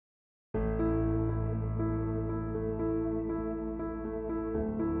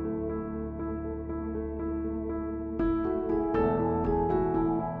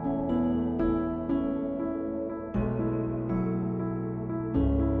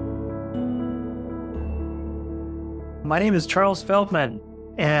My name is Charles Feldman,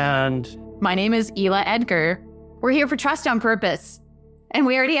 and my name is Ela Edgar. We're here for Trust on Purpose. And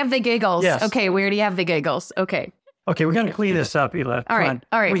we already have the giggles. Yes. Okay, we already have the giggles. Okay, we got to clean this up, Ela. All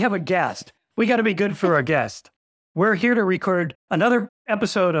right. We have a guest. We got to be good for our guest. We're here to record another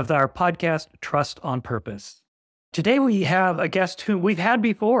episode of our podcast, Trust on Purpose. Today we have a guest who we've had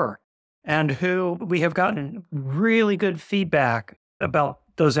before and who we have gotten really good feedback about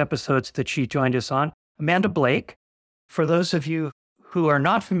those episodes that she joined us on. Amanda Blake. For those of you who are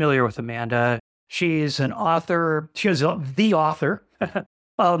not familiar with Amanda, she's an author. She is the author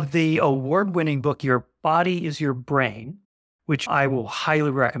of the award-winning book, Your Body is Your Brain, which I will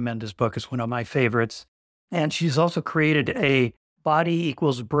highly recommend. This book is one of my favorites. And she's also created a Body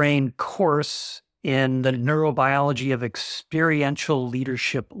Equals Brain course in the neurobiology of experiential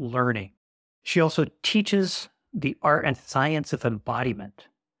leadership learning. She also teaches the art and science of embodiment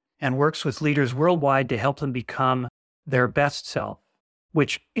and works with leaders worldwide to help them become their best self,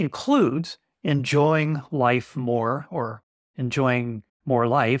 which includes enjoying life more or enjoying more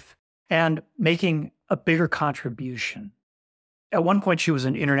life and making a bigger contribution. At one point, she was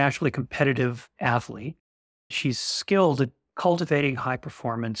an internationally competitive athlete. She's skilled at cultivating high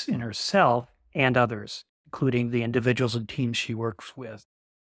performance in herself and others, including the individuals and teams she works with.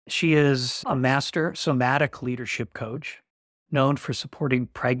 She is a master somatic leadership coach, known for supporting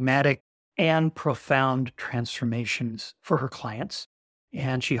pragmatic and profound transformations for her clients.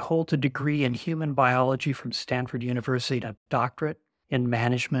 And she holds a degree in human biology from Stanford University and a doctorate in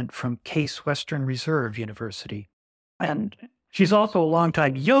management from Case Western Reserve University. And she's also a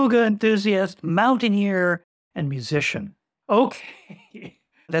longtime yoga enthusiast, mountaineer, and musician. Okay,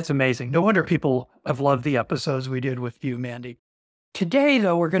 that's amazing. No wonder people have loved the episodes we did with you, Mandy. Today,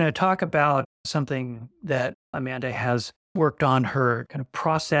 though, we're going to talk about something that Amanda has worked on, her kind of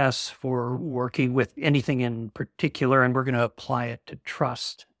process for working with anything in particular, and we're going to apply it to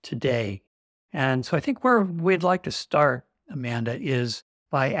trust today. And so I think where we'd like to start, Amanda, is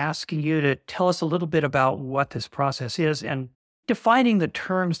by asking you to tell us a little bit about what this process is and defining the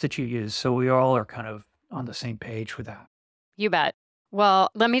terms that you use so we all are kind of on the same page with that. You bet.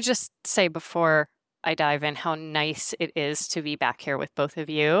 Well, let me just say before I dive in how nice it is to be back here with both of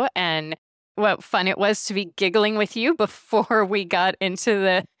you and what fun it was to be giggling with you before we got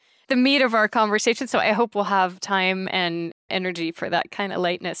into the meat of our conversation. So I hope we'll have time and energy for that kind of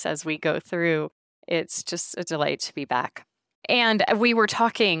lightness as we go through. It's just a delight to be back. And we were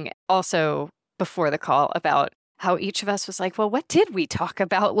talking also before the call about how each of us was like, well, what did we talk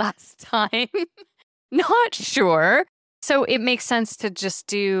about last time? Not sure. So it makes sense to just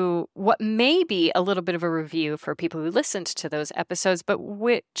do what may be a little bit of a review for people who listened to those episodes, but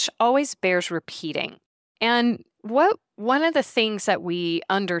which always bears repeating. And one of the things that we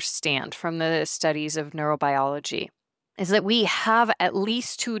understand from the studies of neurobiology is that we have at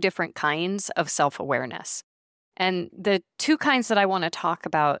least two different kinds of self-awareness. And the two kinds that I want to talk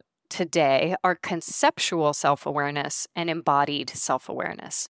about today are conceptual self-awareness and embodied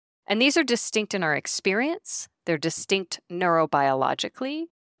self-awareness. And these are distinct in our experience. They're distinct neurobiologically.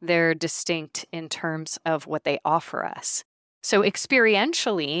 They're distinct in terms of what they offer us. So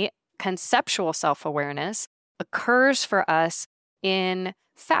experientially, conceptual self-awareness occurs for us in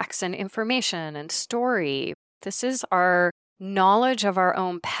facts and information and story. This is our knowledge of our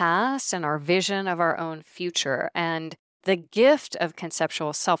own past and our vision of our own future. And the gift of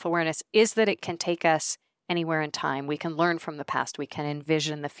conceptual self-awareness is that it can take us anywhere in time. We can learn from the past. We can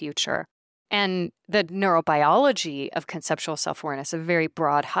envision the future. And the neurobiology of conceptual self-awareness, a very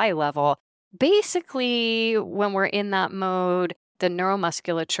broad, high level, basically, when we're in that mode, the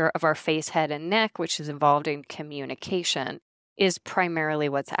neuromusculature of our face, head, and neck, which is involved in communication, is primarily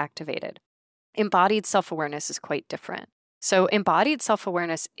what's activated. Embodied self-awareness is quite different. So embodied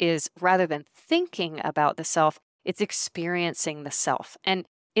self-awareness is, rather than thinking about the self, it's experiencing the self. And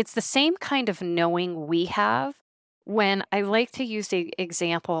it's the same kind of knowing we have when I like to use the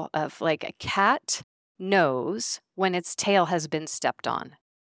example of like a cat knows when its tail has been stepped on.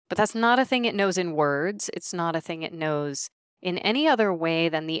 But that's not a thing it knows in words. It's not a thing it knows in any other way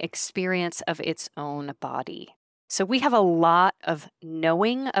than the experience of its own body. So we have a lot of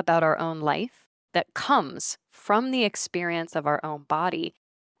knowing about our own life that comes from the experience of our own body.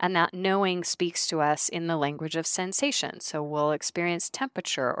 And that knowing speaks to us in the language of sensation. So we'll experience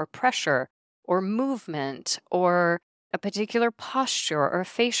temperature or pressure or movement or a particular posture or a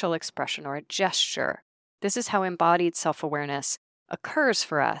facial expression or a gesture. This is how embodied self-awareness occurs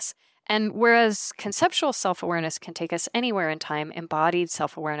for us. And whereas conceptual self-awareness can take us anywhere in time, embodied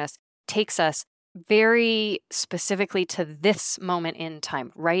self-awareness takes us very specifically to this moment in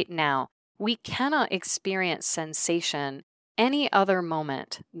time, right now, we cannot experience sensation any other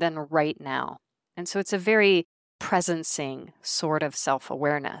moment than right now. And so it's a very presencing sort of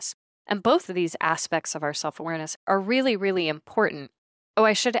self-awareness. And both of these aspects of our self-awareness are really, really important. Oh,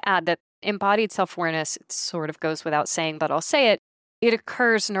 I should add that embodied self-awareness, it sort of goes without saying, but I'll say it, it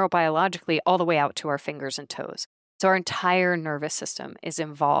occurs neurobiologically all the way out to our fingers and toes. So our entire nervous system is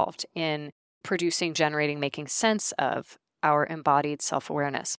involved in producing, generating, making sense of our embodied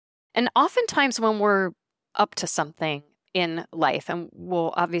self-awareness. And oftentimes when we're up to something in life, and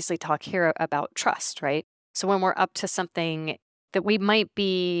we'll obviously talk here about trust, right? So when we're up to something that we might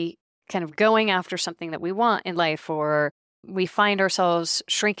be kind of going after something that we want in life, or we find ourselves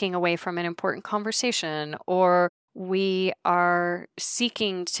shrinking away from an important conversation, or we are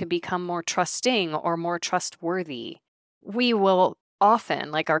seeking to become more trusting or more trustworthy, we will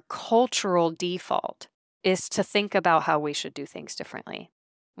often, like our cultural default, is to think about how we should do things differently.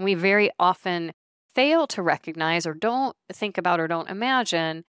 We very often fail to recognize or don't think about or don't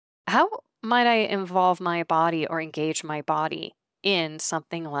imagine, how might I involve my body or engage my body in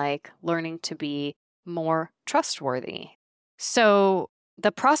something like learning to be more trustworthy? So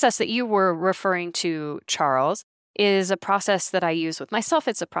the process that you were referring to, Charles, is a process that I use with myself.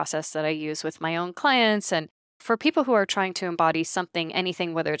 It's a process that I use with my own clients. And for people who are trying to embody something,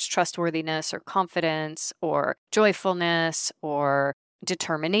 anything, whether it's trustworthiness or confidence or joyfulness or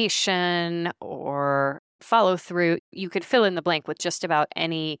determination or follow through, you could fill in the blank with just about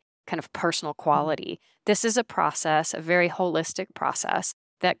any kind of personal quality. This is a process, a very holistic process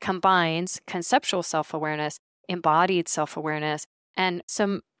that combines conceptual self-awareness, embodied self-awareness, and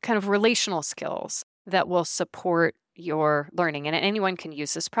some kind of relational skills that will support your learning. And anyone can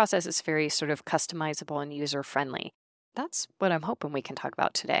use this process. It's very sort of customizable and user-friendly. That's what I'm hoping we can talk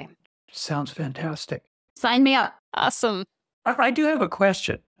about today. Sounds fantastic. Sign me up. Awesome. I do have a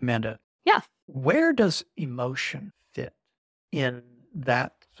question, Amanda. Yeah. Where does emotion fit in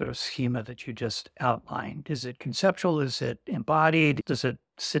that sort of schema that you just outlined? Is it conceptual? Is it embodied? Does it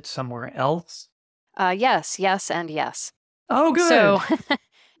sit somewhere else? Yes, and yes. Oh, good. So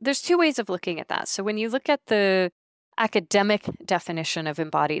there's two ways of looking at that. So when you look at the academic definition of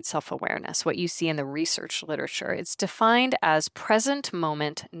embodied self-awareness, what you see in the research literature, it's defined as present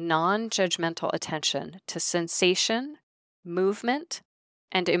moment, non-judgmental attention to sensation, movement,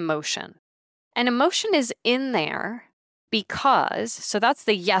 and emotion. And emotion is in there because, so that's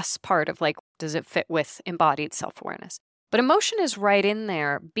the yes part of like, does it fit with embodied self-awareness? But emotion is right in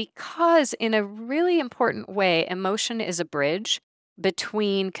there because in a really important way, emotion is a bridge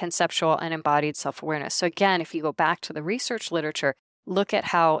between conceptual and embodied self-awareness. So again, if you go back to the research literature, look at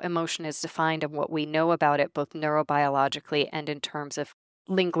how emotion is defined and what we know about it, both neurobiologically and in terms of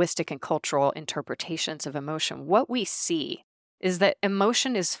linguistic and cultural interpretations of emotion. What we see is that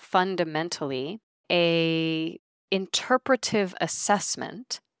emotion is fundamentally an interpretive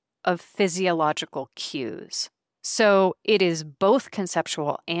assessment of physiological cues. So it is both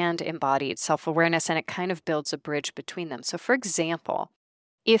conceptual and embodied self-awareness, and it kind of builds a bridge between them. So for example,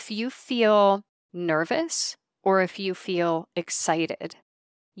 if you feel nervous or if you feel excited,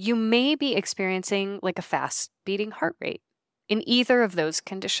 you may be experiencing like a fast beating heart rate in either of those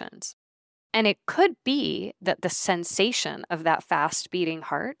conditions. And it could be that the sensation of that fast beating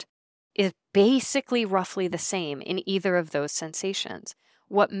heart is basically roughly the same in either of those sensations.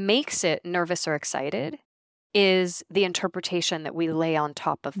 What makes it nervous or excited is the interpretation that we lay on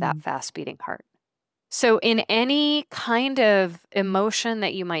top of that fast beating heart. So in any kind of emotion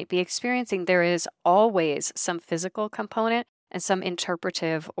that you might be experiencing, there is always some physical component and some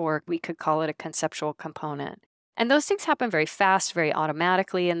interpretive, or we could call it a conceptual component. And those things happen very fast, very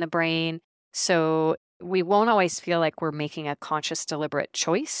automatically in the brain. So we won't always feel like we're making a conscious, deliberate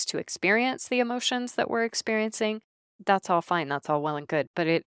choice to experience the emotions that we're experiencing. That's all fine. That's all well and good. But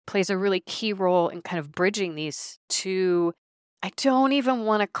it plays a really key role in kind of bridging these two. I don't even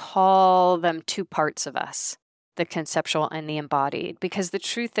want to call them two parts of us, the conceptual and the embodied, because the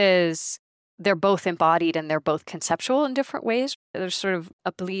truth is they're both embodied and they're both conceptual in different ways. There's sort of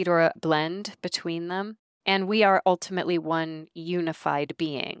a bleed or a blend between them. And we are ultimately one unified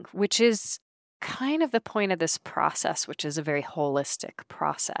being, which is kind of the point of this process, which is a very holistic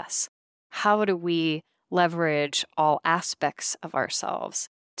process. How do we leverage all aspects of ourselves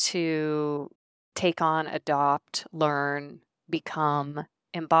to take on, adopt, learn, become,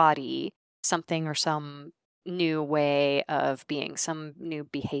 embody something or some new way of being, some new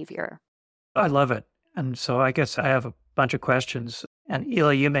behavior? I love it. And so I guess I have a bunch of questions. And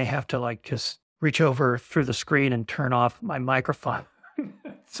Ela, you may have to like just reach over through the screen and turn off my microphone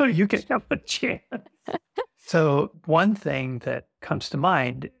so you can have a chance. So one thing that comes to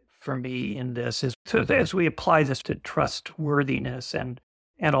mind for me in this is so as we apply this to trustworthiness and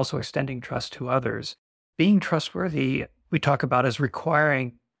also extending trust to others, being trustworthy, we talk about as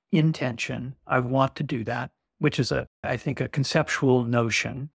requiring intention. I want to do that, which is I think a conceptual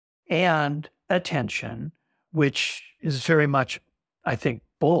notion, and attention, which is very much, I think,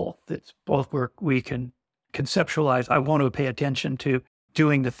 both. It's both where we can conceptualize, I want to pay attention to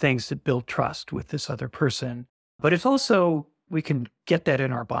doing the things that build trust with this other person. But it's also, we can get that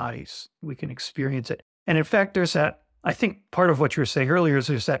in our bodies. We can experience it. And in fact, there's that, I think part of what you were saying earlier is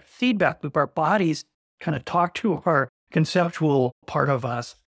there's that feedback loop. Our bodies kind of talk to our conceptual part of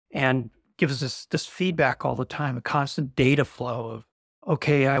us and gives us this feedback all the time, a constant data flow of,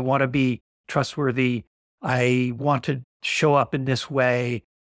 okay, I want to be trustworthy. I want to show up in this way.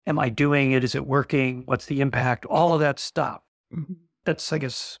 Am I doing it? Is it working? What's the impact? All of that stuff. Mm-hmm. That's, I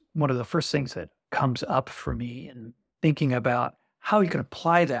guess, one of the first things that comes up for me in thinking about how you can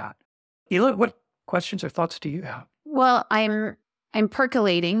apply that. Hila, what questions or thoughts do you have? Well, I'm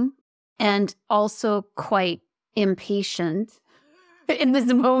percolating and also quite impatient in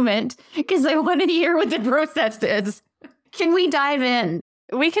this moment because I want to hear what the process is. Can we dive in?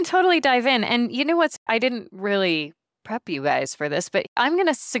 We can totally dive in. And you know what's, I didn't really prep you guys for this, but I'm going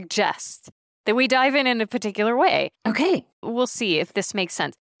to suggest that we dive in a particular way. Okay. We'll see if this makes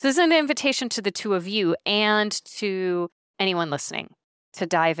sense. This is an invitation to the two of you and to anyone listening to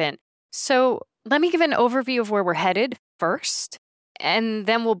dive in. So let me give an overview of where we're headed first, and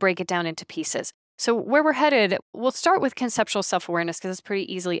then we'll break it down into pieces. So where we're headed, we'll start with conceptual self-awareness because it's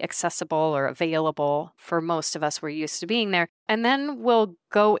pretty easily accessible or available for most of us. We're used to being there. And then we'll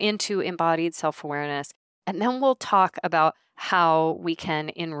go into embodied self-awareness. And then we'll talk about how we can,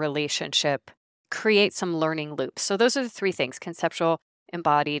 in relationship, create some learning loops. So those are the three things: conceptual,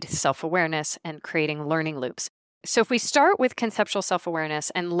 embodied, self-awareness, and creating learning loops. So if we start with conceptual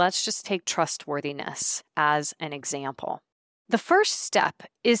self-awareness, and let's just take trustworthiness as an example. The first step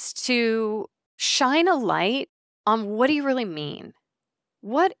is to shine a light on what do you really mean?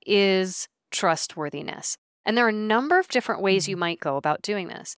 What is trustworthiness? And there are a number of different ways you might go about doing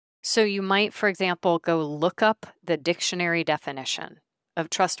this. So you might, for example, go look up the dictionary definition of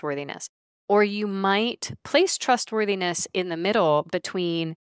trustworthiness, or you might place trustworthiness in the middle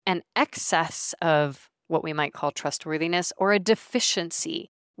between an excess of what we might call trustworthiness or a deficiency.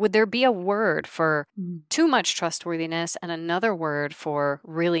 Would there be a word for too much trustworthiness and another word for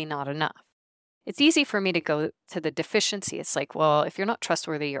really not enough? It's easy for me to go to the deficiency. It's like, well, if you're not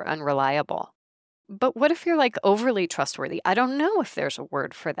trustworthy, you're unreliable. But what if you're like overly trustworthy? I don't know if there's a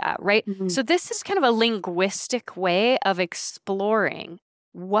word for that, right? Mm-hmm. So this is kind of a linguistic way of exploring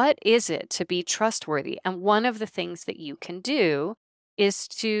what is it to be trustworthy. And one of the things that you can do is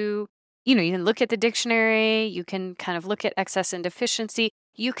to, you can look at the dictionary, you can kind of look at excess and deficiency.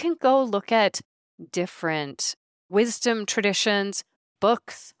 You can go look at different wisdom traditions,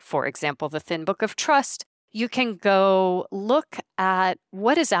 books, for example, the Thin Book of Trust. You can go look at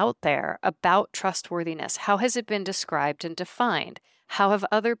what is out there about trustworthiness. How has it been described and defined? How have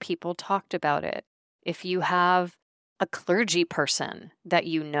other people talked about it? If you have a clergy person that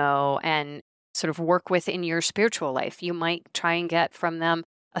you know and sort of work with in your spiritual life, you might try and get from them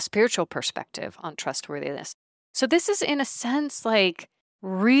a spiritual perspective on trustworthiness. So this is, in a sense, like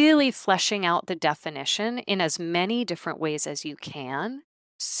really fleshing out the definition in as many different ways as you can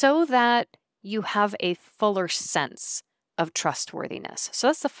so that you have a fuller sense of trustworthiness. So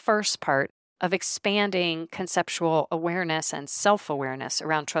that's the first part of expanding conceptual awareness and self-awareness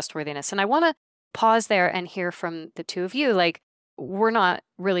around trustworthiness. And I want to pause there and hear from the two of you. Like, we're not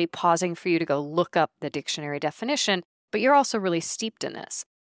really pausing for you to go look up the dictionary definition, but you're also really steeped in this.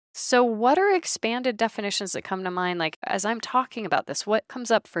 So what are expanded definitions that come to mind? Like, as I'm talking about this, what comes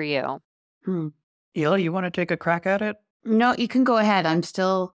up for you? Hila, you want to take a crack at it? No, you can go ahead.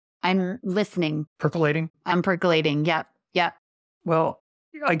 I'm listening. Percolating? I'm percolating. Yeah. Well,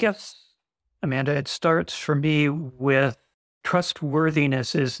 I guess, Amanda, it starts for me with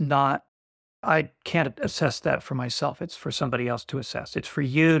trustworthiness is not, I can't assess that for myself. It's for somebody else to assess. It's for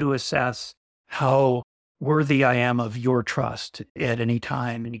you to assess how worthy I am of your trust at any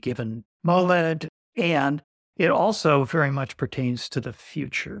time, any given moment. And it also very much pertains to the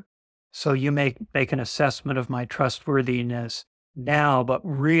future. So you make an assessment of my trustworthiness now, but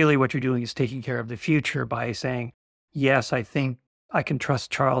really what you're doing is taking care of the future by saying, yes, I think I can trust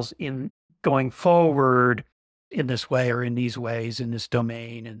Charles in going forward in this way or in these ways, in this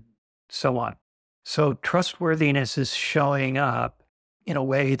domain, and so on. So trustworthiness is showing up in a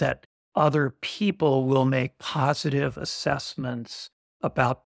way that other people will make positive assessments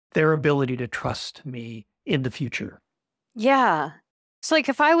about their ability to trust me in the future. Yeah. So like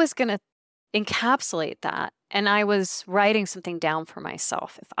if I was going to encapsulate that and I was writing something down for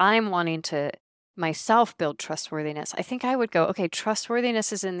myself, if I'm wanting to myself build trustworthiness, I think I would go, okay,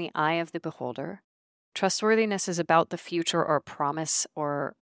 trustworthiness is in the eye of the beholder. Trustworthiness is about the future or a promise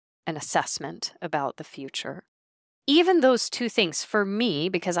or an assessment about the future. Even those two things for me,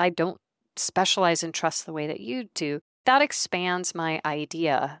 because I don't specialize in trust the way that you do, that expands my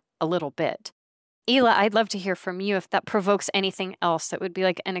idea a little bit. Ela, I'd love to hear from you if that provokes anything else that would be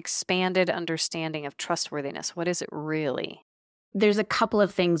like an expanded understanding of trustworthiness. What is it really? There's a couple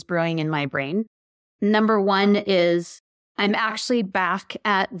of things brewing in my brain. Number one is I'm actually back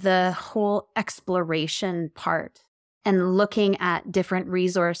at the whole exploration part and looking at different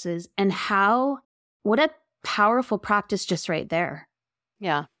resources and what a powerful practice just right there.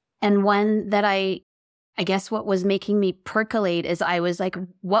 Yeah. And one that I guess what was making me percolate is I was like,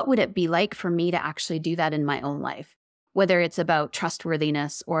 what would it be like for me to actually do that in my own life? Whether it's about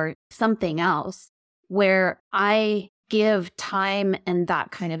trustworthiness or something else, where I give time and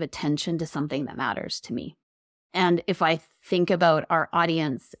that kind of attention to something that matters to me. And if I think about our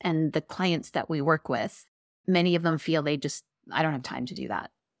audience and the clients that we work with, many of them feel I don't have time to do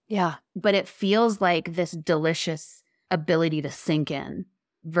that. Yeah. But it feels like this delicious ability to sink in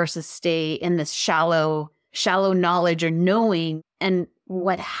versus stay in this shallow knowledge or knowing. And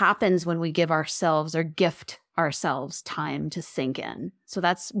what happens when we give ourselves or gift ourselves time to sink in. So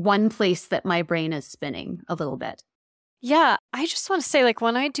that's one place that my brain is spinning a little bit. Yeah. I just want to say, like,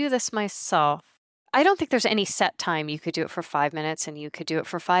 when I do this myself, I don't think there's any set time. You could do it for 5 minutes and you could do it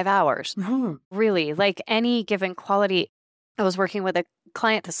for 5 hours. Mm-hmm. Really, like any given quality. I was working with a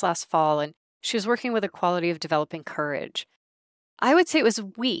client this last fall and she was working with a quality of developing courage. I would say it was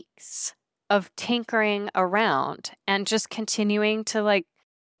weeks of tinkering around and just continuing to like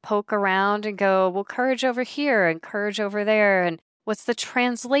poke around and go, well, courage over here and courage over there. And what's the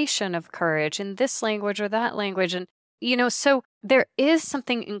translation of courage in this language or that language? And, so there is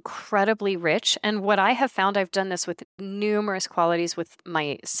something incredibly rich. And what I have found, I've done this with numerous qualities with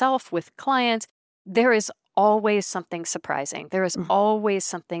myself, with clients, there is always something surprising. There is always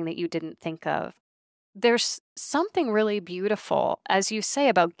something that you didn't think of. There's something really beautiful, as you say,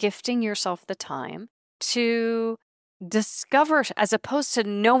 about gifting yourself the time to discover, as opposed to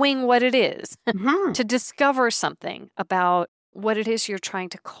knowing what it is, to discover something about what it is you're trying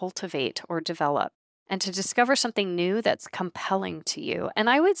to cultivate or develop, and to discover something new that's compelling to you. And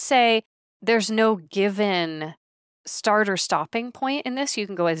I would say there's no given start or stopping point in this. You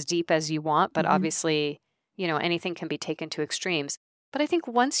can go as deep as you want, but obviously, anything can be taken to extremes. But I think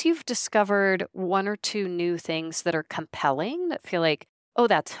once you've discovered one or two new things that are compelling, that feel like, oh,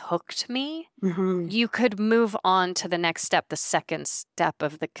 that's hooked me, you could move on to the next step, the second step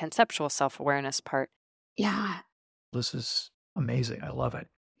of the conceptual self-awareness part. Yeah. This is amazing. I love it.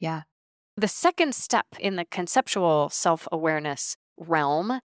 Yeah. The second step in the conceptual self-awareness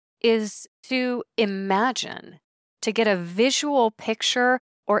realm is to imagine, to get a visual picture,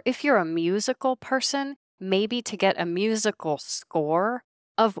 or if you're a musical person, maybe to get a musical score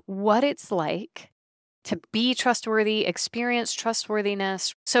of what it's like to be trustworthy, experience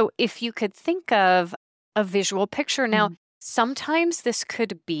trustworthiness. So if you could think of a visual picture, now, sometimes this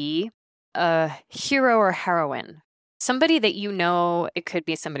could be a hero or heroine, somebody that it could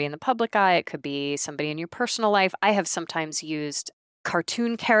be somebody in the public eye, it could be somebody in your personal life. I have sometimes used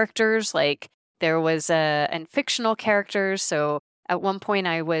cartoon characters, like there was and fictional characters. So at one point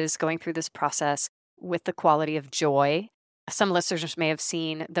I was going through this process with the quality of joy. Some listeners may have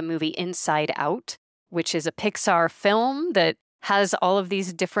seen the movie Inside Out, which is a Pixar film that has all of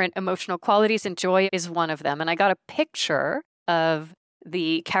these different emotional qualities, and joy is one of them. And I got a picture of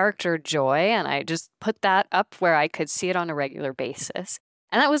the character Joy, and I just put that up where I could see it on a regular basis.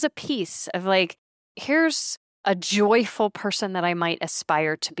 And that was a piece of like, here's a joyful person that I might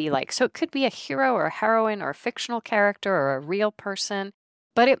aspire to be like. So it could be a hero or a heroine or a fictional character or a real person,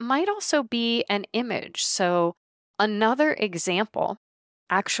 but it might also be an image. So another example,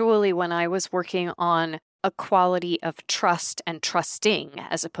 actually, when I was working on a quality of trust and trusting,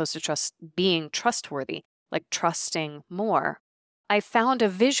 as opposed to being trustworthy, like trusting more, I found a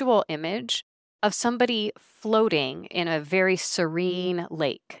visual image of somebody floating in a very serene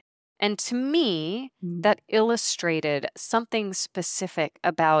lake. And to me, that illustrated something specific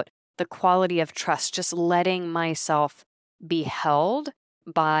about the quality of trust, just letting myself be held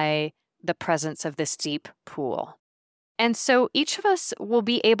by the presence of this deep pool. And so each of us will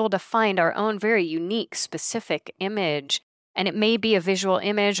be able to find our own very unique, specific image. And it may be a visual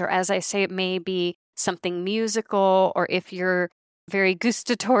image, or as I say, it may be something musical, or if you're very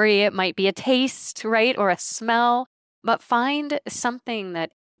gustatory, it might be a taste, right? Or a smell. but find something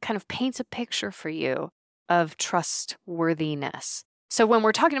that kind of paints a picture for you of trustworthiness. So when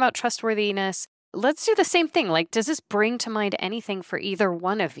we're talking about trustworthiness, let's do the same thing. Like, does this bring to mind anything for either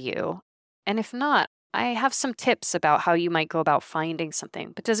one of you? And if not, I have some tips about how you might go about finding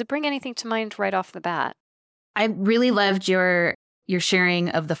something. But does it bring anything to mind right off the bat? I really loved your sharing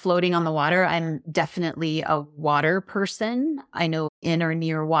of the floating on the water. I'm definitely a water person. I know in or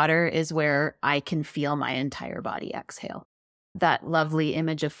near water is where I can feel my entire body exhale. That lovely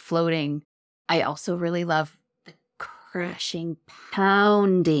image of floating. I also really love the crashing,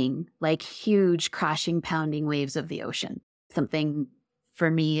 pounding, like huge crashing, pounding waves of the ocean. Something for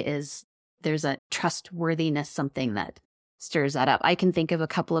me is there's a trustworthiness, something that stirs that up. I can think of a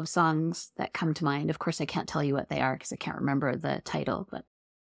couple of songs that come to mind. Of course, I can't tell you what they are because I can't remember the title, but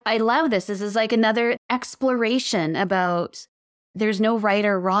I love this. This is like another exploration about there's no right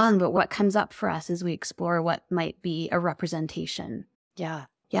or wrong, but what comes up for us as we explore what might be a representation. Yeah.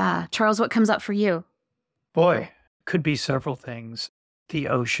 Yeah. Charles, what comes up for you? Boy, could be several things. The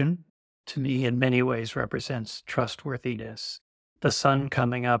ocean, to me, in many ways represents trustworthiness. The sun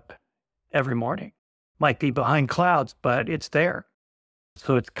coming up every morning might be behind clouds, but it's there.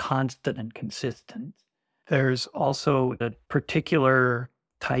 So it's constant and consistent. There's also a particular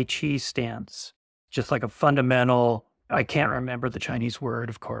Tai Chi stance, just like a fundamental, I can't remember the Chinese word,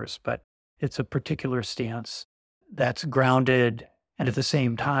 of course, but it's a particular stance that's grounded. And at the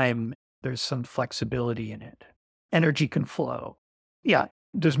same time, there's some flexibility in it. Energy can flow. Yeah,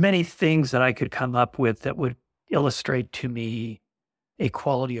 there's many things that I could come up with that would illustrate to me a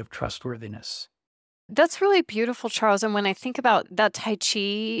quality of trustworthiness. That's really beautiful, Charles. And when I think about that Tai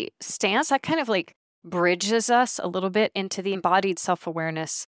Chi stance, that kind of like bridges us a little bit into the embodied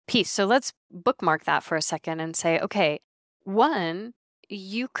self-awareness piece. So let's bookmark that for a second and say, okay, one,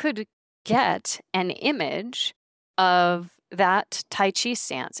 you could get an image of that Tai Chi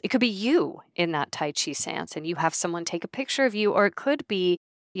stance. It could be you in that Tai Chi stance and you have someone take a picture of you, or it could be,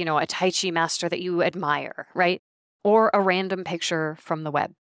 a Tai Chi master that you admire, right? Or a random picture from the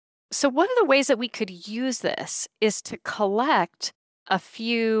web. So one of the ways that we could use this is to collect a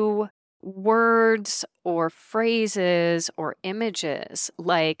few words or phrases or images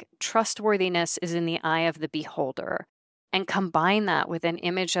like trustworthiness is in the eye of the beholder, and combine that with an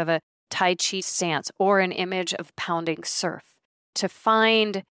image of a Tai Chi stance or an image of pounding surf to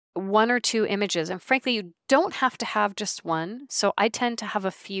find one or two images. And frankly, you don't have to have just one. So I tend to have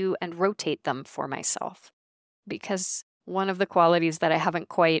a few and rotate them for myself, because one of the qualities that I haven't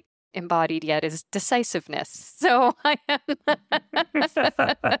quite embodied yet is decisiveness. So I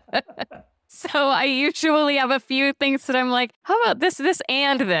usually have a few things that I'm like, how about this,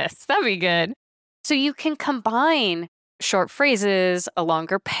 and this? That'd be good. So you can combine short phrases, a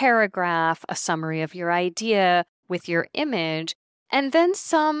longer paragraph, a summary of your idea with your image, and then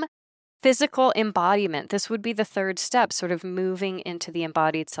some physical embodiment. This would be the third step, sort of moving into the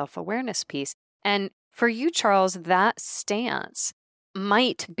embodied self-awareness piece. And for you, Charles, that stance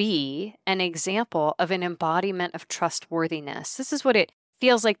might be an example of an embodiment of trustworthiness. This is what it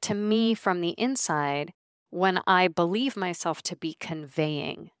feels like to me from the inside when I believe myself to be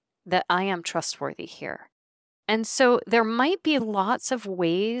conveying that I am trustworthy here. And so there might be lots of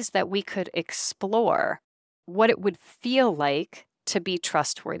ways that we could explore what it would feel like to be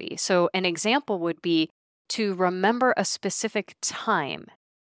trustworthy. So an example would be to remember a specific time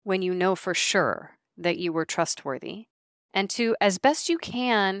when you know for sure that you were trustworthy, and to, as best you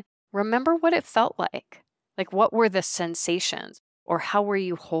can, remember what it felt like. Like, what were the sensations? Or how were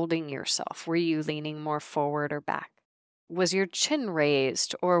you holding yourself? Were you leaning more forward or back? Was your chin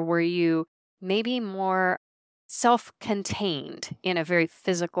raised? Or were you maybe more self-contained in a very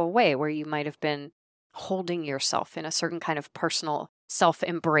physical way, where you might have been holding yourself in a certain kind of personal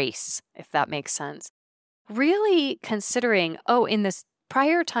self-embrace, if that makes sense? Really considering, in this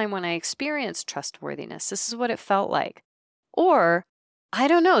prior time when I experienced trustworthiness, this is what it felt like. Or, I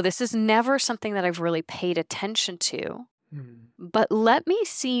don't know, this is never something that I've really paid attention to. But let me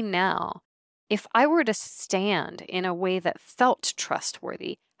see now, if I were to stand in a way that felt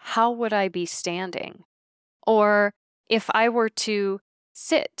trustworthy, how would I be standing? Or if I were to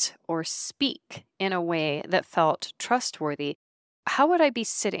sit or speak in a way that felt trustworthy, how would I be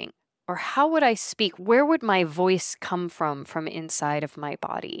sitting? Or how would I speak? Where would my voice come from inside of my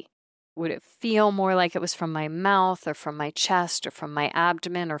body? Would it feel more like it was from my mouth or from my chest or from my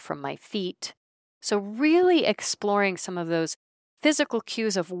abdomen or from my feet? So really exploring some of those physical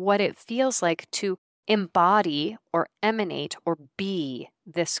cues of what it feels like to embody or emanate or be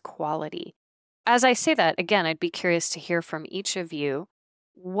this quality. As I say that, again, I'd be curious to hear from each of you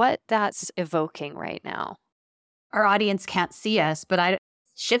what that's evoking right now. our audience can't see us, but I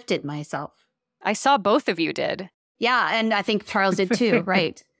shifted myself. I saw both of you did. Yeah. And I think Charles did too,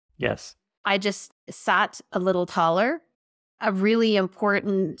 right? Yes. I just sat a little taller. A really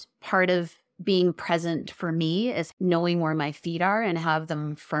important part of being present for me is knowing where my feet are and have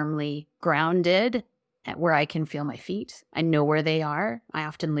them firmly grounded at where I can feel my feet. I know where they are. I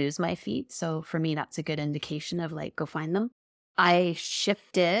often lose my feet. So for me, that's a good indication of like, go find them. I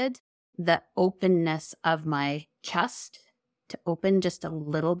shifted the openness of my chest to open just a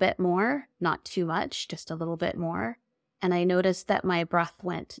little bit more, not too much, just a little bit more. And I noticed that my breath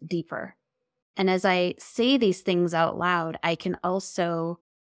went deeper. And as I say these things out loud, I can also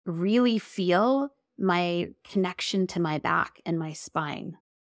really feel my connection to my back and my spine,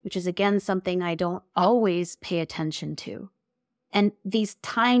 which is again something I don't always pay attention to. And these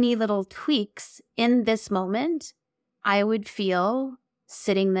tiny little tweaks in this moment, I would feel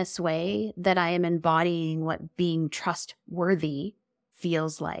sitting this way that I am embodying what being trustworthy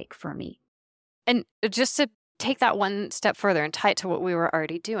feels like for me. And just to take that one step further and tie it to what we were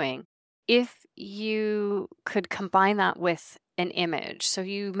already doing, if you could combine that with an image, so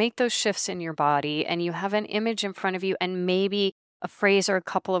you make those shifts in your body and you have an image in front of you and maybe a phrase or a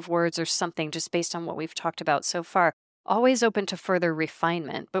couple of words or something just based on what we've talked about so far, always open to further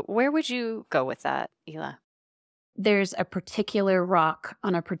refinement. But where would you go with that, Ela? There's a particular rock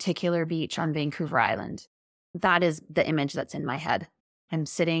on a particular beach on Vancouver Island. That is the image that's in my head. I'm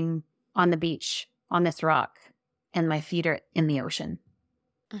sitting on the beach on this rock and my feet are in the ocean.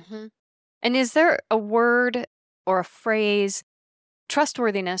 Mm-hmm. And is there a word or a phrase,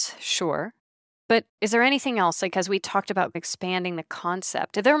 trustworthiness, sure, but is there anything else, like as we talked about expanding the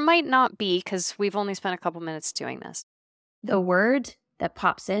concept? There might not be because we've only spent a couple minutes doing this. The word that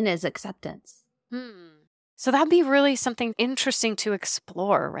pops in is acceptance. So that'd be really something interesting to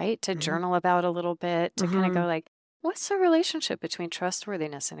explore, right? To journal about a little bit, to kind of go like, what's the relationship between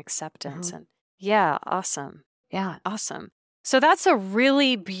trustworthiness and acceptance? And yeah, awesome. Yeah. Awesome. So that's a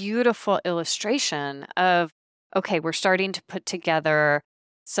really beautiful illustration of, okay, we're starting to put together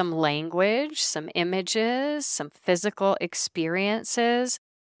some language, some images, some physical experiences.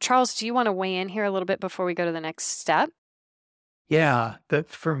 Charles, do you want to weigh in here a little bit before we go to the next step? Yeah, that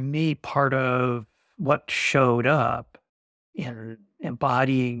for me, part of what showed up in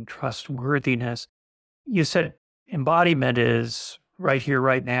embodying trustworthiness, you said embodiment is right here,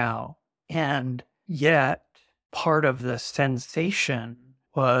 right now. And yet part of the sensation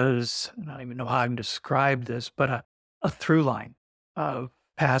was, I don't even know how I can describe this, but a through line of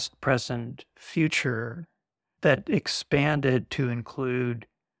past, present, future that expanded to include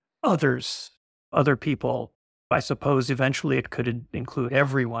others, other people. I suppose eventually it could include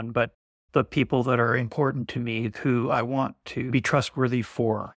everyone, but the people that are important to me, who I want to be trustworthy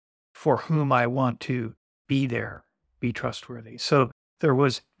for whom I want to be there, be trustworthy. So there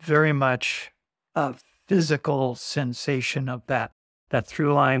was very much a physical sensation of that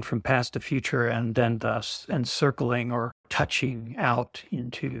through line from past to future, and then thus encircling or touching out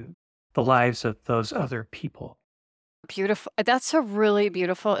into the lives of those other people. Beautiful. That's a really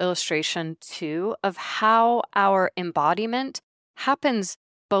beautiful illustration, too, of how our embodiment happens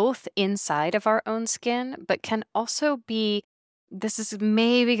both inside of our own skin, but can also be, this is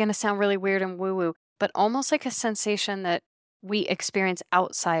maybe going to sound really weird and woo-woo, but almost like a sensation that we experience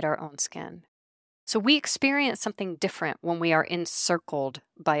outside our own skin. So we experience something different when we are encircled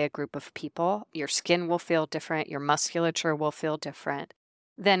by a group of people. Your skin will feel different. Your musculature will feel different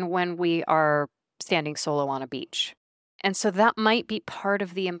than when we are standing solo on a beach. And so that might be part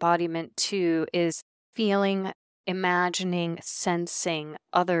of the embodiment too, is feeling, imagining, sensing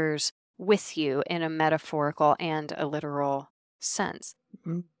others with you in a metaphorical and a literal sense.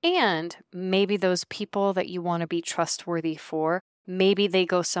 Mm-hmm. And maybe those people that you want to be trustworthy for, maybe they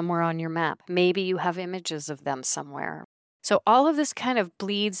go somewhere on your map. Maybe you have images of them somewhere. So all of this kind of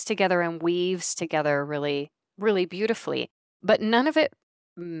bleeds together and weaves together really, really beautifully. But none of it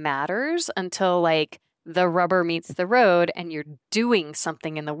matters until like the rubber meets the road and you're doing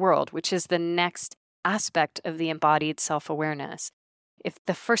something in the world, which is the next aspect of the embodied self-awareness. If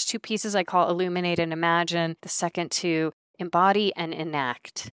the first two pieces I call illuminate and imagine, the second to embody and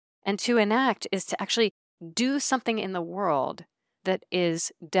enact. And to enact is to actually do something in the world that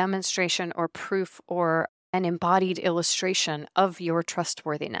is demonstration or proof or an embodied illustration of your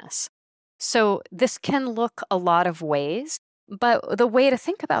trustworthiness. So this can look a lot of ways, but the way to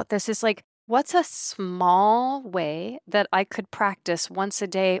think about this is like, what's a small way that I could practice once a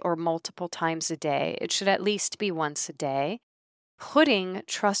day or multiple times a day? It should at least be once a day, putting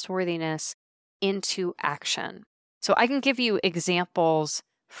trustworthiness into action. So I can give you examples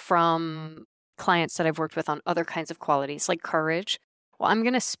from clients that I've worked with on other kinds of qualities like courage. Well, I'm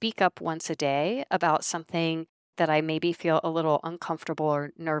going to speak up once a day about something that I maybe feel a little uncomfortable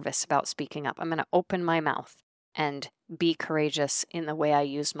or nervous about speaking up. I'm going to open my mouth and be courageous in the way I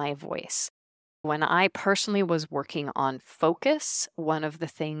use my voice. When I personally was working on focus, one of the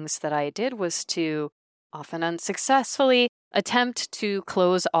things that I did was to, often unsuccessfully, attempt to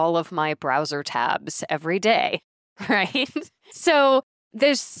close all of my browser tabs every day, right? So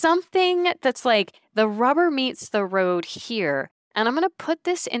there's something that's like the rubber meets the road here. And I'm going to put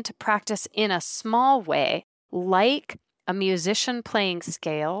this into practice in a small way, like a musician playing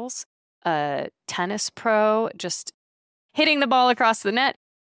scales, a tennis pro just hitting the ball across the net.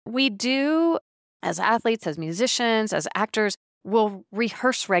 We do, as athletes, as musicians, as actors, we'll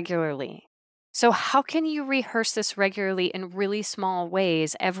rehearse regularly. So how can you rehearse this regularly in really small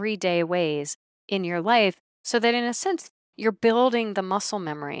ways, everyday ways in your life, so that in a sense, you're building the muscle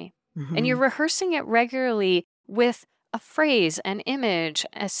memory and you're rehearsing it regularly with a phrase, an image,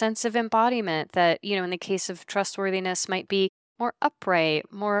 a sense of embodiment that, in the case of trustworthiness might be more upright,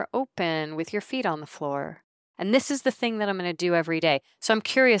 more open with your feet on the floor. And this is the thing that I'm going to do every day. So I'm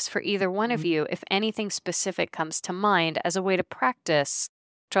curious for either one of you if anything specific comes to mind as a way to practice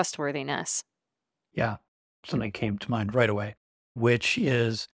trustworthiness. Yeah, something came to mind right away, which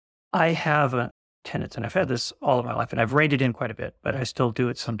is I have a tendency, and I've had this all of my life, and I've reined it in quite a bit, but I still do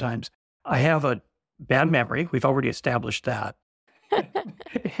it sometimes. I have a bad memory. We've already established that.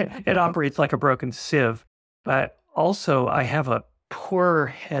 It operates like a broken sieve, but also I have a poor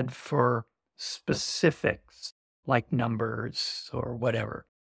head for specifics, like numbers or whatever.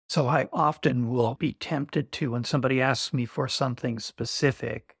 So I often will be tempted to, when somebody asks me for something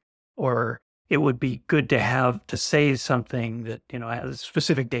specific, or it would be good to have to say something that, has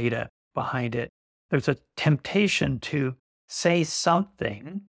specific data behind it. There's a temptation to say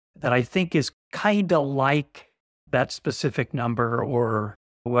something that I think is kind of like that specific number or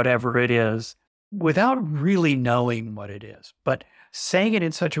whatever it is without really knowing what it is, but saying it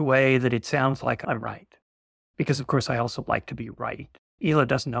in such a way that it sounds like I'm right. Because, of course, I also like to be right. Ela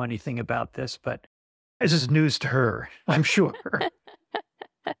doesn't know anything about this, but this is news to her, I'm sure.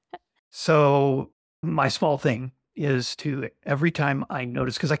 So my small thing is to, every time I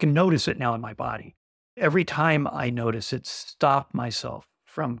notice, because I can notice it now in my body, every time I notice it, stop myself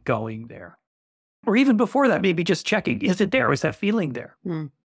from going there. Or even before that, maybe just checking, is it there? Is that feeling there?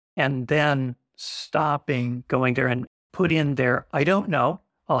 And then stopping, going there and put in there, I don't know,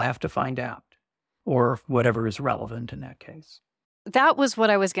 I'll have to find out, or whatever is relevant in that case. That was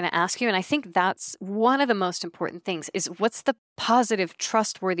what I was going to ask you. And I think that's one of the most important things is what's the positive,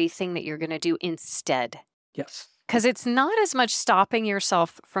 trustworthy thing that you're going to do instead? Yes. Because it's not as much stopping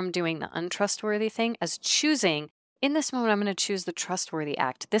yourself from doing the untrustworthy thing as choosing, in this moment, I'm going to choose the trustworthy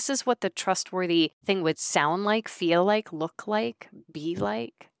act. This is what the trustworthy thing would sound like, feel like, look like, be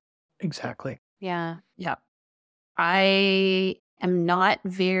like. Exactly. Yeah. Yeah. I am not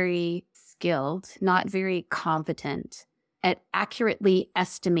very skilled, not very competent at accurately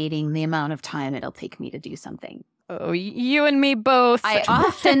estimating the amount of time it'll take me to do something. Oh, you and me both. I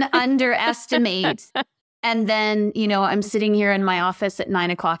often underestimate. And then, I'm sitting here in my office at 9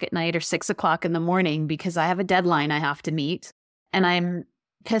 o'clock at night or 6 o'clock in the morning because I have a deadline I have to meet. And I'm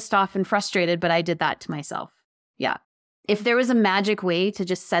pissed off and frustrated, but I did that to myself. Yeah. If there was a magic way to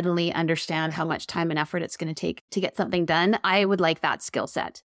just suddenly understand how much time and effort it's going to take to get something done, I would like that skill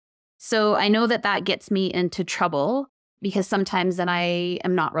set. So I know that gets me into trouble because sometimes then I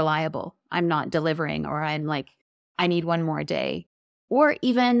am not reliable. I'm not delivering, or I'm like, I need one more day. Or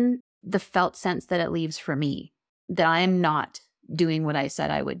even the felt sense that it leaves for me, that I'm not doing what I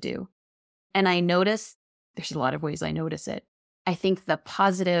said I would do. And I notice, there's a lot of ways I notice it. I think the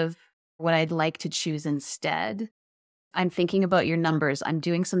positive, what I'd like to choose instead, I'm thinking about your numbers. I'm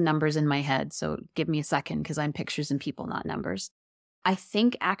doing some numbers in my head. So give me a second because I'm pictures and people, not numbers. I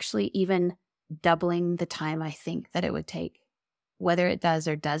think actually even doubling the time I think that it would take, whether it does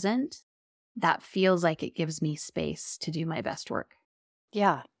or doesn't, that feels like it gives me space to do my best work.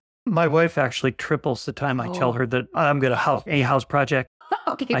 Yeah. My wife actually triples the time I tell her that I'm going to a house project.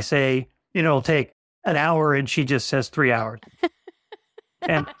 Okay. I say, it'll take an hour, and she just says 3 hours.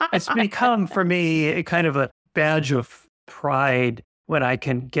 And it's become for me a kind of a badge of pride when I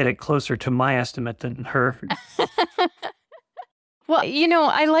can get it closer to my estimate than her. Well,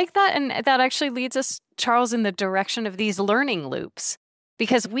 I like that. And that actually leads us, Charles, in the direction of these learning loops,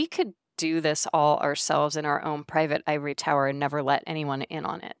 because we could do this all ourselves in our own private ivory tower and never let anyone in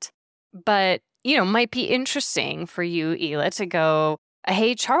on it. But, might be interesting for you, Ela, to go,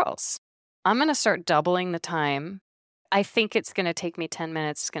 hey, Charles, I'm going to start doubling the time I think it's going to take me 10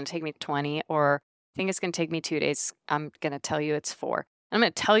 minutes, it's going to take me 20, or I think it's going to take me 2 days. I'm going to tell you it's 4. I'm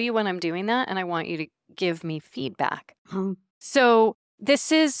going to tell you when I'm doing that, and I want you to give me feedback. So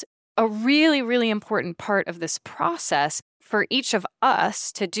this is a really, really important part of this process for each of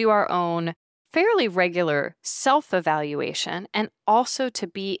us to do our own fairly regular self-evaluation and also to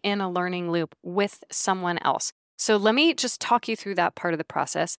be in a learning loop with someone else. So let me just talk you through that part of the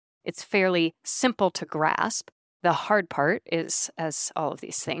process. It's fairly simple to grasp. The hard part is, as all of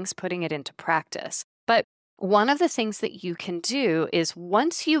these things, putting it into practice. But one of the things that you can do is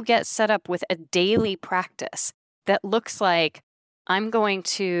once you get set up with a daily practice that looks like I'm going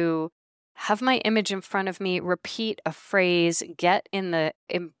to have my image in front of me, repeat a phrase, get in the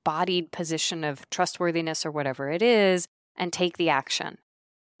embodied position of trustworthiness or whatever it is, and take the action.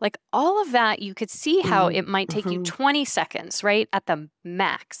 Like all of that, you could see how it might take you 20 seconds, right? At the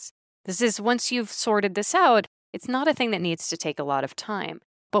max. This is once you've sorted this out, it's not a thing that needs to take a lot of time.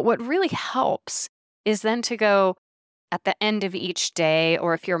 But what really helps is then to go at the end of each day,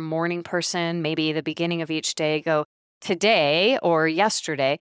 or if you're a morning person, maybe the beginning of each day, go today or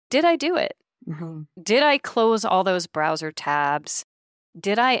yesterday, did I do it? Did I close all those browser tabs?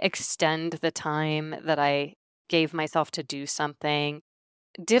 Did I extend the time that I gave myself to do something?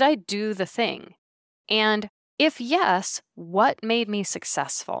 Did I do the thing? And if yes, what made me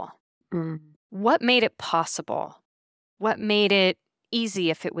successful? What made it possible? What made it easy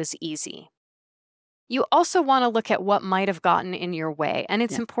if it was easy? You also want to look at what might have gotten in your way. And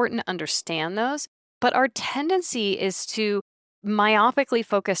it's important to understand those. But our tendency is to myopically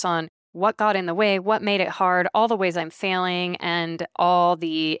focus on what got in the way, what made it hard, all the ways I'm failing, and all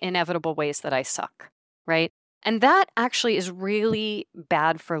the inevitable ways that I suck, right? And that actually is really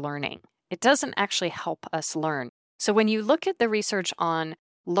bad for learning. It doesn't actually help us learn. So when you look at the research on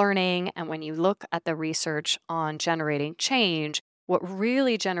learning and when you look at the research on generating change, what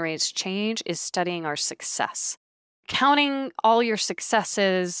really generates change is studying our success. Counting all your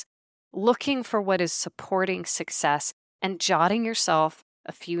successes, looking for what is supporting success, and jotting yourself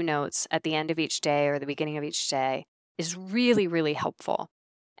a few notes at the end of each day or the beginning of each day is really, really helpful.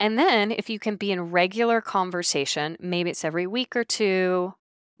 And then if you can be in regular conversation, maybe it's every week or two,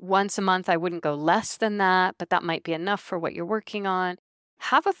 once a month, I wouldn't go less than that, but that might be enough for what you're working on.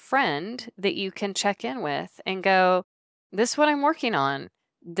 Have a friend that you can check in with and go, this is what I'm working on.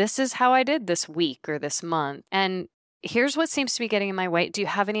 This is how I did this week or this month. And here's what seems to be getting in my way. Do you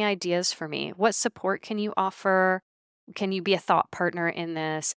have any ideas for me? What support can you offer? Can you be a thought partner in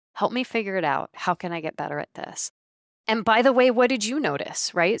this? Help me figure it out. How can I get better at this? And by the way, what did you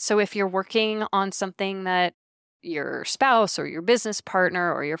notice, right? So if you're working on something that your spouse or your business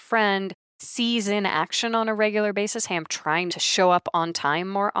partner or your friend sees in action on a regular basis, hey, I'm trying to show up on time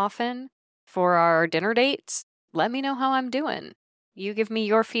more often for our dinner dates. Let me know how I'm doing. You give me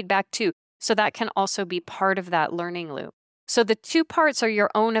your feedback too. So that can also be part of that learning loop. So the two parts are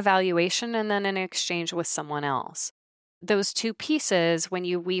your own evaluation and then an exchange with someone else. Those two pieces, when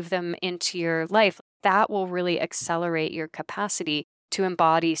you weave them into your life, that will really accelerate your capacity to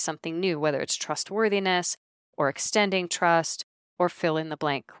embody something new, whether it's trustworthiness or extending trust or fill in the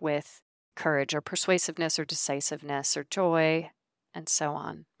blank with courage or persuasiveness or decisiveness or joy and so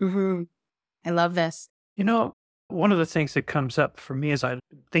on. I love this. You know, one of the things that comes up for me as I'm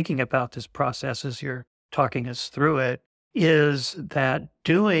thinking about this process as you're talking us through it is that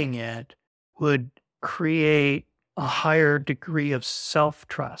doing it would create a higher degree of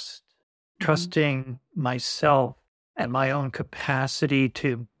self-trust, trusting myself and my own capacity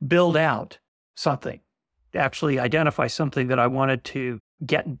to build out something, to actually identify something that I wanted to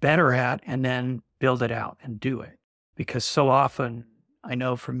get better at and then build it out and do it. Because so often I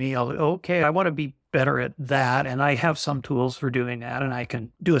know for me, I want to be better at that. And I have some tools for doing that and I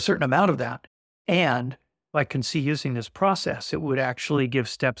can do a certain amount of that. And I can see using this process, it would actually give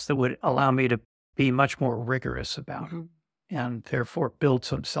steps that would allow me to be much more rigorous about it and therefore build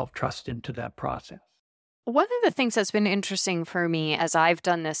some self-trust into that process. One of the things that's been interesting for me as I've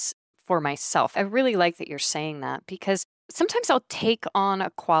done this for myself, I really like that you're saying that because sometimes I'll take on a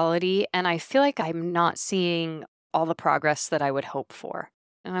quality and I feel like I'm not seeing all the progress that I would hope for.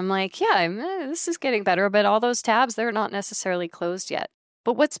 And I'm like, this is getting better, but all those tabs, they're not necessarily closed yet.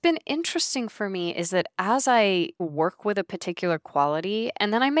 But what's been interesting for me is that as I work with a particular quality,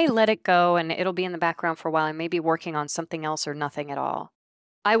 and then I may let it go and it'll be in the background for a while, I may be working on something else or nothing at all.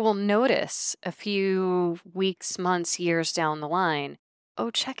 I will notice a few weeks, months, years down the line,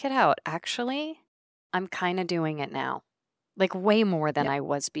 oh, check it out. Actually, I'm kind of doing it now, like way more than I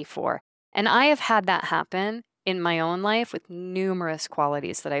was before. And I have had that happen in my own life with numerous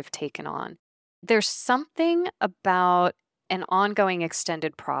qualities that I've taken on. there's something about an ongoing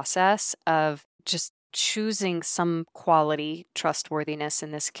extended process of just choosing some quality, trustworthiness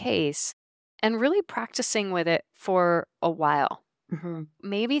in this case, and really practicing with it for a while.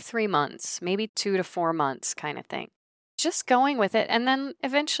 Maybe 3 months, maybe 2 to 4 months kind of thing. Just going with it. And then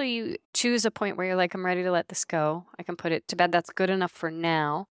eventually you choose a point where you're like, I'm ready to let this go. I can put it to bed. That's good enough for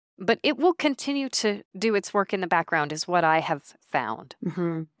now. But it will continue to do its work in the background is what I have found.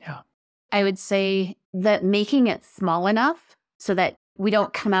 Yeah. I would say that making it small enough so that we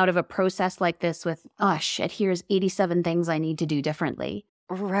don't come out of a process like this with, oh shit, here's 87 things I need to do differently.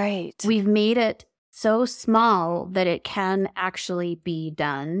 Right. We've made it so small that it can actually be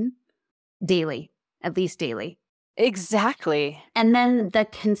done daily, at least daily. Exactly. And then the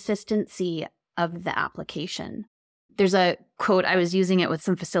consistency of the application. There's a quote, I was using it with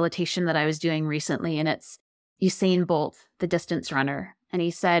some facilitation that I was doing recently, and it's Usain Bolt, the distance runner. And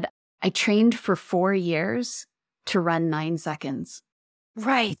he said, I trained for 4 years to run 9 seconds.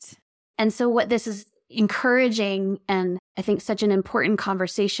 Right. And so what this is encouraging, and I think such an important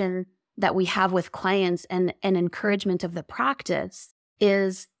conversation that we have with clients and an encouragement of the practice,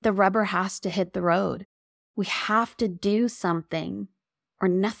 is the rubber has to hit the road. We have to do something or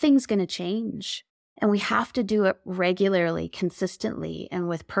nothing's going to change. And we have to do it regularly, consistently, and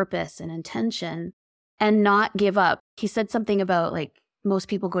with purpose and intention, and not give up. He said something about like most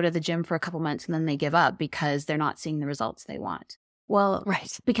people go to the gym for a couple months and then they give up because they're not seeing the results they want. Well,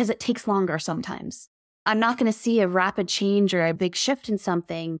 right. Because it takes longer sometimes. I'm not going to see a rapid change or a big shift in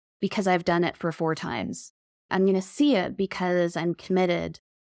something because I've done it for 4 times. I'm going to see it because I'm committed,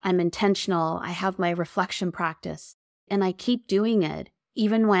 I'm intentional, I have my reflection practice, and I keep doing it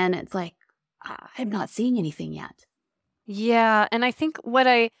even when it's like, I'm not seeing anything yet. Yeah. And I think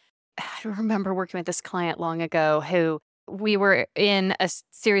I remember working with this client long ago who we were in a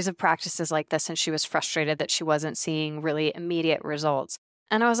series of practices like this, and she was frustrated that she wasn't seeing really immediate results.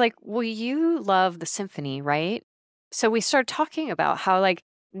 And I was like, well, you love the symphony, right? So we started talking about how, like,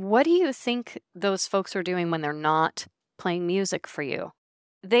 what do you think those folks are doing when they're not playing music for you?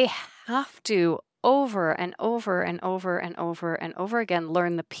 They have to over and over and over and over and over again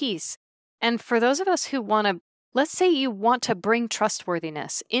learn the piece. And for those of us who want to, let's say you want to bring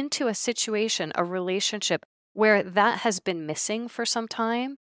trustworthiness into a situation, a relationship where that has been missing for some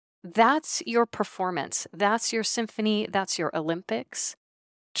time, that's your performance. That's your symphony. That's your Olympics.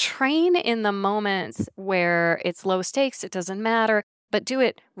 Train in the moments where it's low stakes, it doesn't matter, but do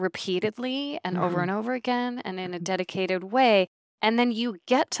it repeatedly and over and over again and in a dedicated way. And then you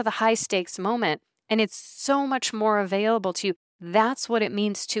get to the high stakes moment and it's so much more available to you. That's what it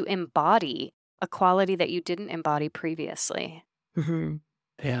means to embody a quality that you didn't embody previously.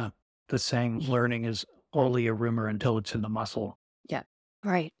 Yeah. The saying, learning is only a rumor until it's in the muscle. Yeah.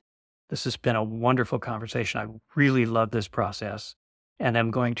 Right. This has been a wonderful conversation. I really love this process, and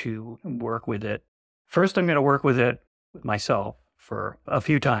I'm going to work with it. First, I'm going to work with it with myself for a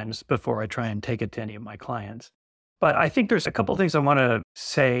few times before I try and take it to any of my clients. But I think there's a couple of things I want to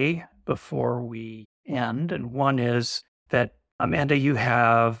say before we end. And one is that, Amanda, you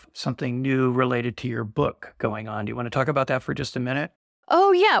have something new related to your book going on. Do you want to talk about that for just a minute?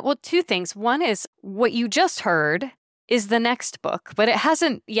 Oh, yeah. Well, 2 things. One is what you just heard is the next book, but it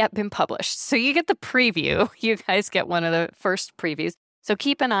hasn't yet been published. So you get the preview. You guys get one of the first previews. So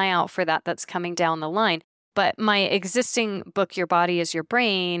keep an eye out for that. That's coming down the line. But my existing book, Your Body is Your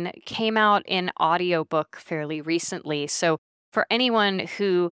Brain, came out in audiobook fairly recently. So for anyone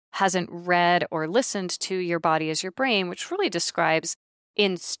who hasn't read or listened to Your Body is Your Brain, which really describes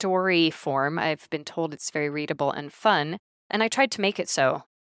in story form, I've been told it's very readable and fun. And I tried to make it so.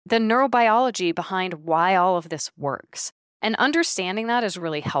 The neurobiology behind why all of this works. And understanding that is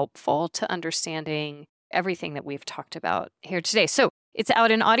really helpful to understanding everything that we've talked about here today. So it's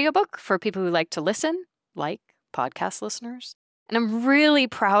out in audiobook for people who like to listen, like podcast listeners. And I'm really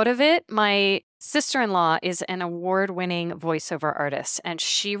proud of it. My sister-in-law is an award-winning voiceover artist, and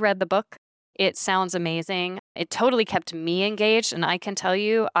she read the book. It sounds amazing. It totally kept me engaged. And I can tell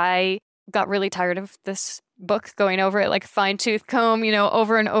you, I got really tired of this book, going over it like a fine-tooth comb,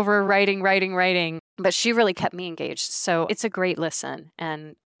 over and over, writing. But she really kept me engaged. So it's a great listen,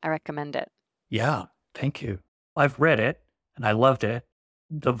 and I recommend it. Yeah, thank you. I've read it, and I loved it.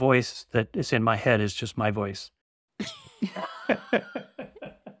 The voice that is in my head is just my voice.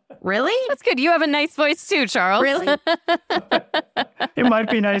 Really? That's good. You have a nice voice too, Charles. Really? It might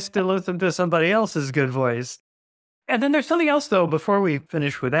be nice to listen to somebody else's good voice. And then there's something else, though, before we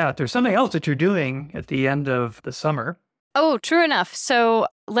finish with that. There's something else that you're doing at the end of the summer. Oh, true enough. So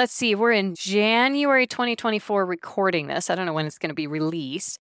let's see. We're in January 2024 recording this. I don't know when it's going to be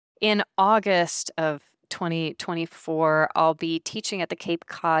released. in August of 2024, I'll be teaching at the Cape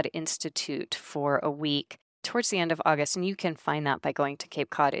Cod Institute for a week towards the end of August. And you can find that by going to Cape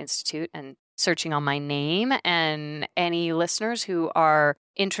Cod Institute and searching on my name. And any listeners who are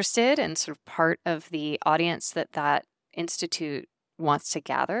interested and sort of part of the audience that institute wants to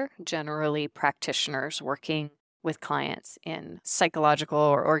gather, generally practitioners working with clients in psychological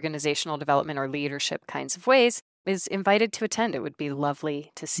or organizational development or leadership kinds of ways, is invited to attend. It would be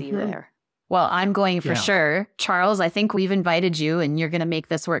lovely to see you there. Well, I'm going for sure. Charles, I think we've invited you and you're going to make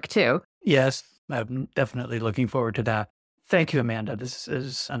this work too. Yes, I'm definitely looking forward to that. Thank you, Amanda. This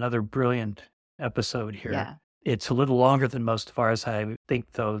is another brilliant episode here. Yeah. It's a little longer than most of ours. I think,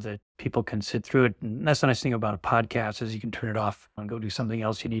 though, that people can sit through it. And that's the nice thing about a podcast is you can turn it off and go do something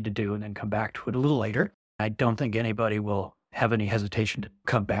else you need to do and then come back to it a little later. I don't think anybody will have any hesitation to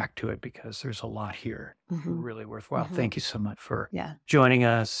come back to it because there's a lot here really worthwhile. Thank you so much for joining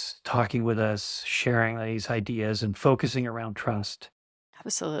us, talking with us, sharing these ideas and focusing around trust.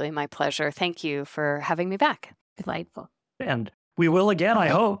 Absolutely. My pleasure. Thank you for having me back. Delightful. And we will again, I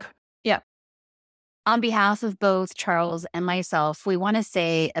hope. Yeah. On behalf of both Charles and myself, we want to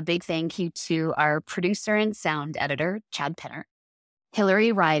say a big thank you to our producer and sound editor, Chad Penner,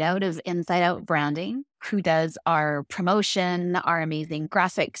 Hillary Rideout of Inside Out Branding, who does our promotion, our amazing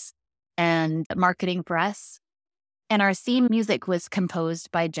graphics, and marketing for us. And our theme music was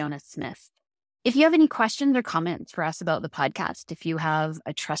composed by Jonas Smith. If you have any questions or comments for us about the podcast, if you have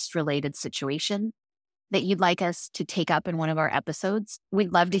a trust-related situation that you'd like us to take up in one of our episodes,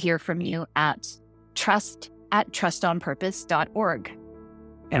 we'd love to hear from you at trust@trustonpurpose.org.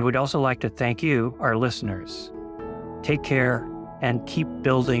 And we'd also like to thank you, our listeners. Take care and keep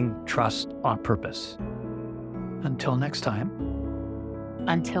building trust on purpose. Until next time.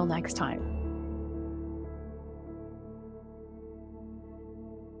 Until next time.